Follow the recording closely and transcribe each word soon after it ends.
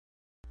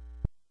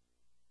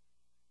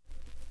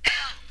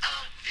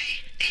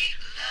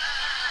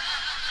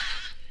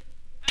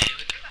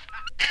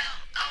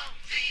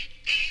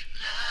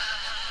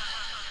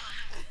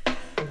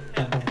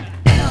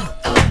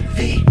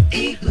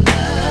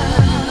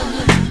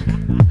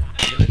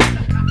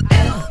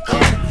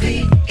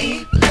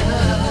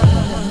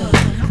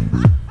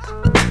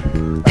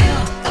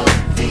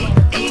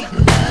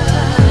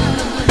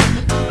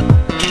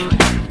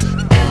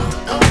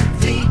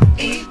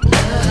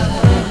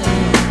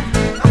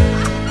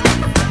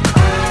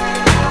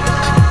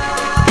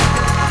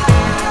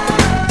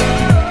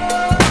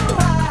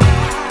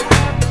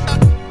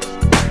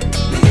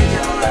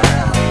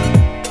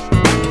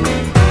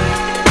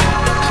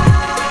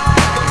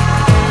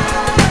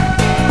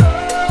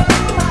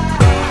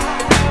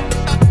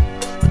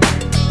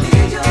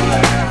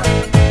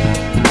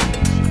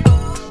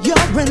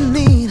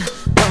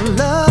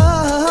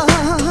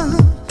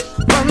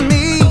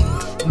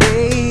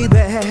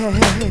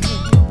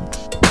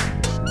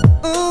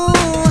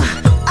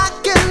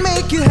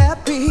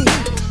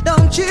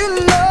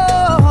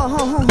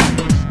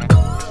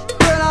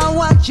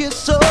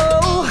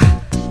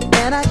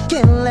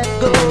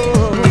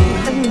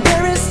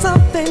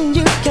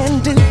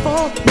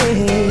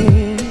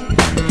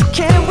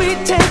we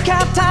take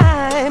our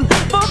time,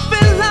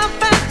 fulfill our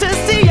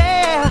fantasy,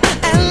 yeah,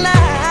 and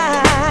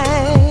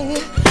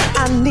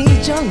I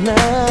need your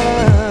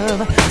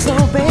love, so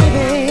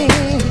baby,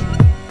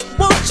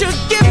 won't you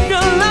give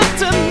your love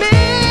to me?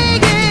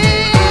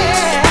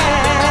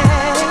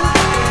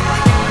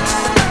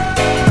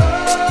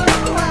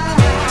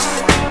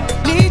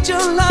 Need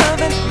your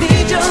loving,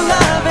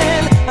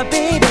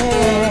 baby.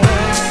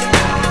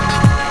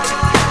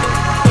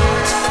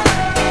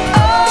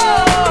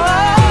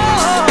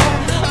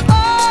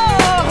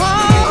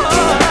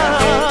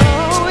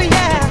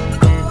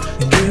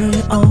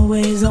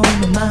 Always on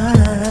my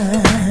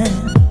mind,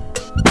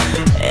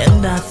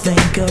 and I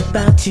think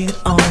about you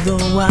all the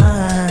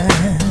while.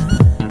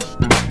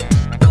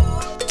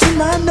 To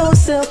my no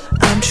self,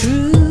 I'm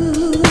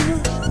true,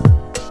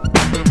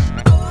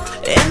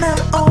 and I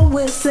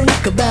always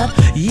think about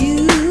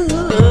you.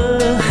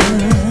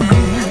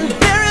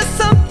 There is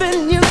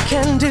something you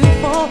can do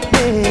for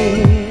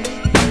me.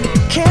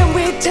 Can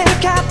we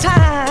take our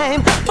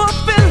time for